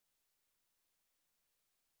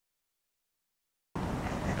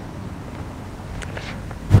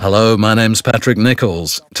Hello, my name's Patrick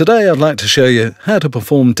Nichols. Today I'd like to show you how to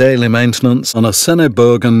perform daily maintenance on a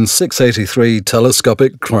SENNEBOGEN 683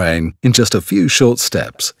 telescopic crane in just a few short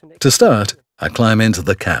steps. To start, I climb into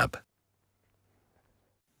the cab.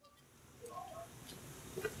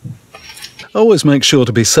 Always make sure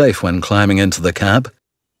to be safe when climbing into the cab.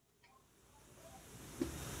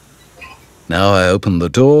 Now I open the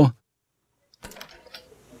door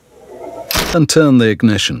and turn the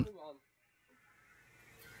ignition.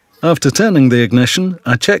 After turning the ignition,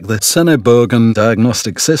 I check the SENNEBOGEN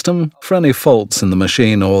diagnostic system for any faults in the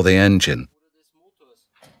machine or the engine.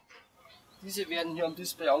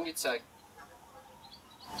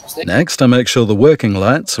 Next, I make sure the working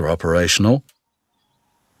lights are operational,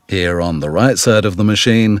 here on the right side of the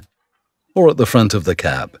machine or at the front of the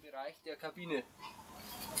cab.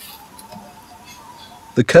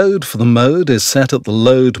 The code for the mode is set at the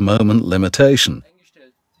load moment limitation.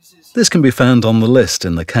 This can be found on the list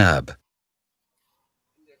in the cab.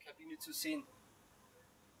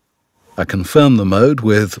 I confirm the mode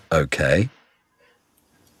with OK,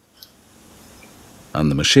 and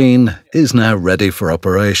the machine is now ready for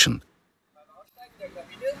operation.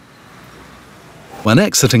 When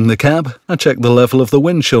exiting the cab, I check the level of the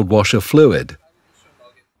windshield washer fluid.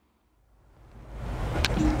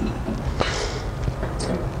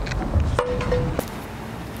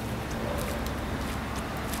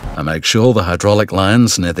 I make sure the hydraulic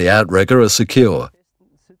lines near the outrigger are secure.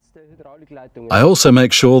 I also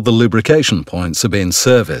make sure the lubrication points are being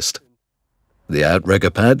serviced. The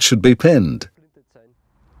outrigger pad should be pinned.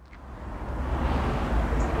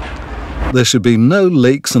 There should be no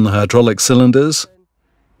leaks in the hydraulic cylinders,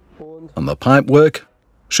 and the pipework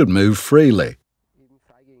should move freely.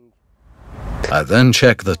 I then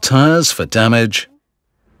check the tyres for damage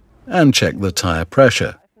and check the tyre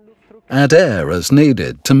pressure. Add air as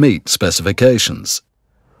needed to meet specifications.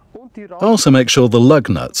 Also make sure the lug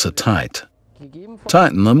nuts are tight.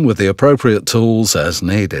 Tighten them with the appropriate tools as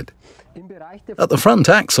needed. At the front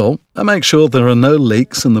axle, I make sure there are no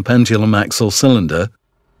leaks in the pendulum axle cylinder,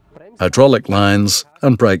 hydraulic lines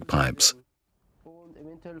and brake pipes.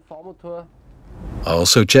 I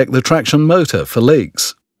also check the traction motor for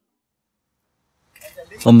leaks.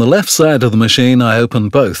 On the left side of the machine, I open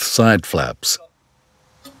both side flaps.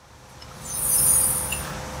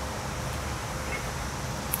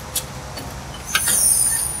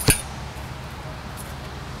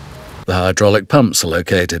 The hydraulic pumps are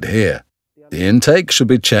located here. The intake should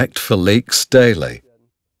be checked for leaks daily.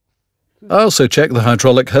 I also check the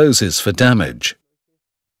hydraulic hoses for damage.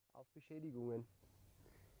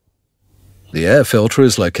 The air filter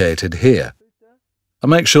is located here. I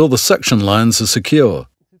make sure the suction lines are secure.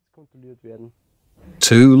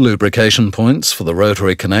 2 lubrication points for the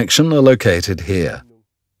rotary connection are located here.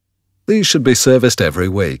 These should be serviced every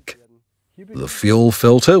week. The fuel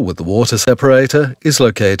filter with the water separator is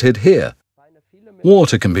located here.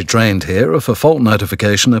 Water can be drained here if a fault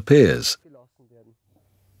notification appears.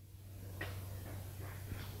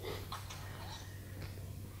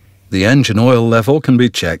 The engine oil level can be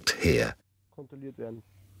checked here.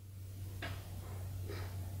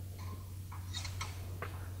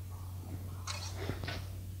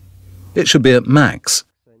 It should be at max.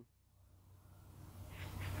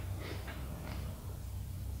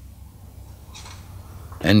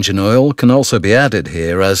 Engine oil can also be added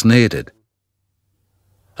here as needed.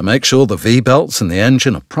 I make sure the V-belts in the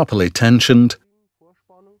engine are properly tensioned.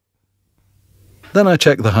 Then I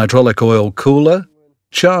check the hydraulic oil cooler,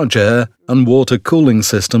 charge air and water cooling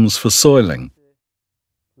systems for soiling.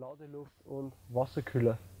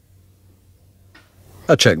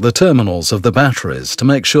 I check the terminals of the batteries to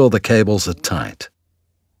make sure the cables are tight.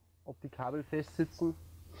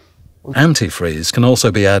 Antifreeze can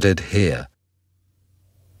also be added here.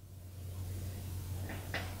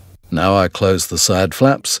 Now I close the side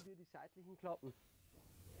flaps.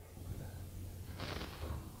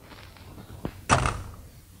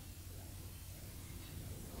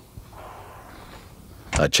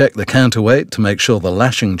 I check the counterweight to make sure the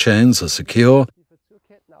lashing chains are secure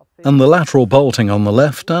and the lateral bolting on the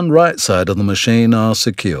left and right side of the machine are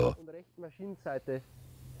secure.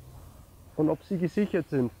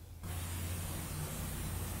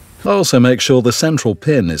 Also make sure the central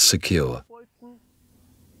pin is secure.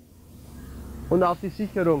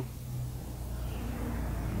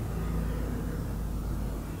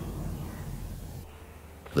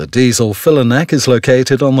 The diesel filler neck is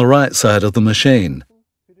located on the right side of the machine.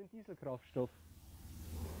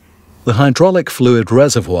 The hydraulic fluid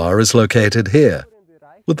reservoir is located here,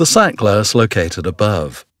 with the sight glass located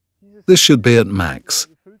above. This should be at max.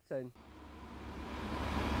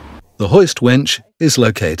 The hoist winch is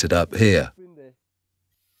located up here.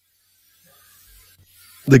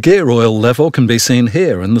 The gear oil level can be seen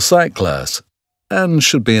here in the sight glass and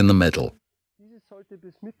should be in the middle.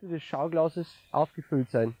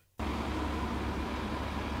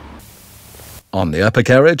 On the upper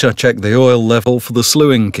carriage, I check the oil level for the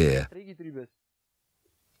slewing gear.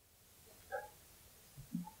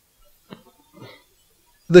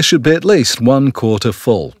 This should be at least 1/4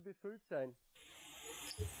 full.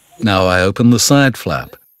 Now I open the side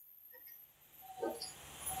flap.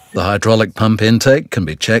 The hydraulic pump intake can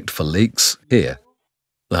be checked for leaks here.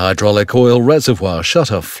 The hydraulic oil reservoir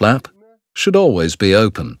shutoff flap should always be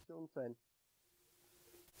open.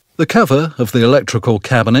 The cover of the electrical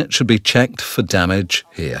cabinet should be checked for damage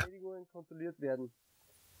here.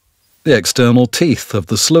 The external teeth of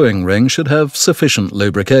the slewing ring should have sufficient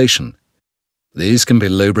lubrication. These can be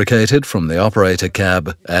lubricated from the operator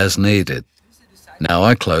cab as needed. Now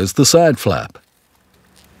I close the side flap.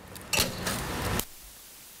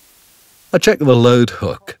 I check the load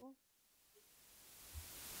hook.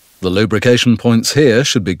 The lubrication points here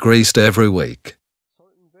should be greased every week.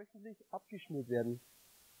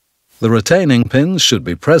 The retaining pins should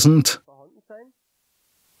be present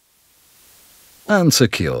and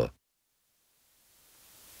secure.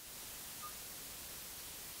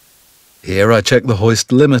 Here I check the hoist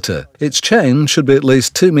limiter. Its chain should be at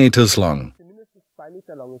least 2 meters long.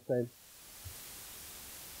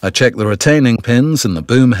 I check the retaining pins in the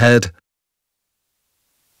boom head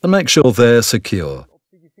and make sure they're secure.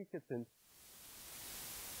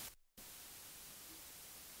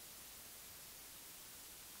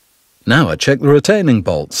 Now I check the retaining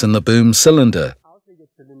bolts in the boom cylinder.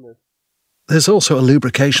 There's also a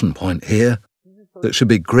lubrication point here that should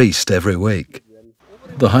be greased every week.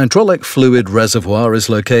 The hydraulic fluid reservoir is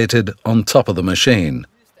located on top of the machine.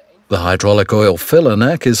 The hydraulic oil filler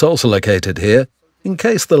neck is also located here in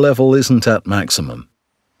case the level isn't at maximum.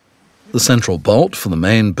 The central bolt for the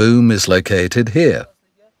main boom is located here.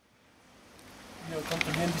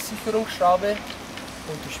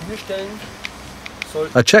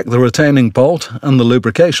 I check the retaining bolt and the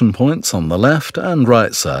lubrication points on the left and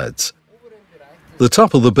right sides. The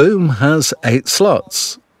top of the boom has 8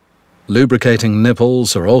 slots. Lubricating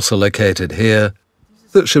nipples are also located here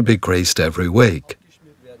that should be greased every week.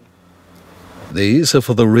 These are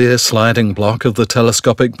for the rear sliding block of the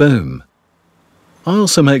telescopic boom. I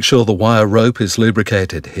also make sure the wire rope is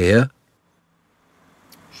lubricated here,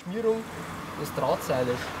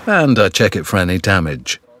 and I check it for any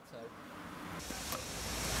damage.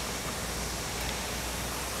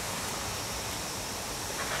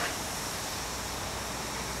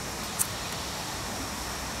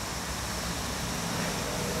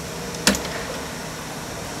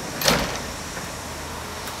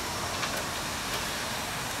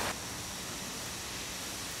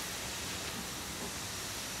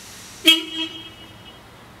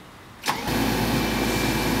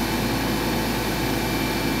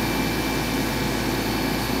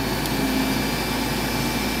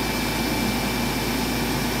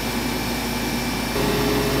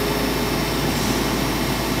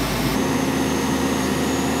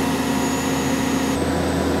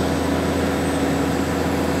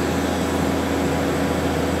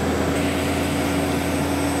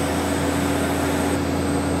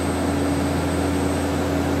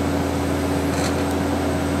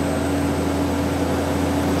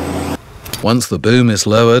 Once the boom is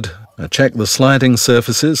lowered, I check the sliding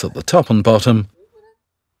surfaces at the top and bottom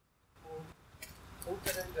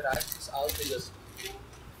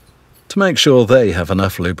to make sure they have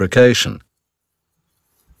enough lubrication.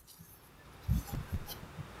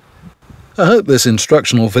 I hope this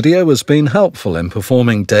instructional video has been helpful in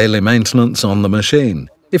performing daily maintenance on the machine.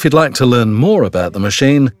 If you'd like to learn more about the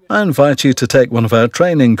machine, I invite you to take one of our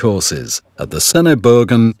training courses at the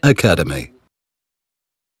SENNEBOGEN Academy.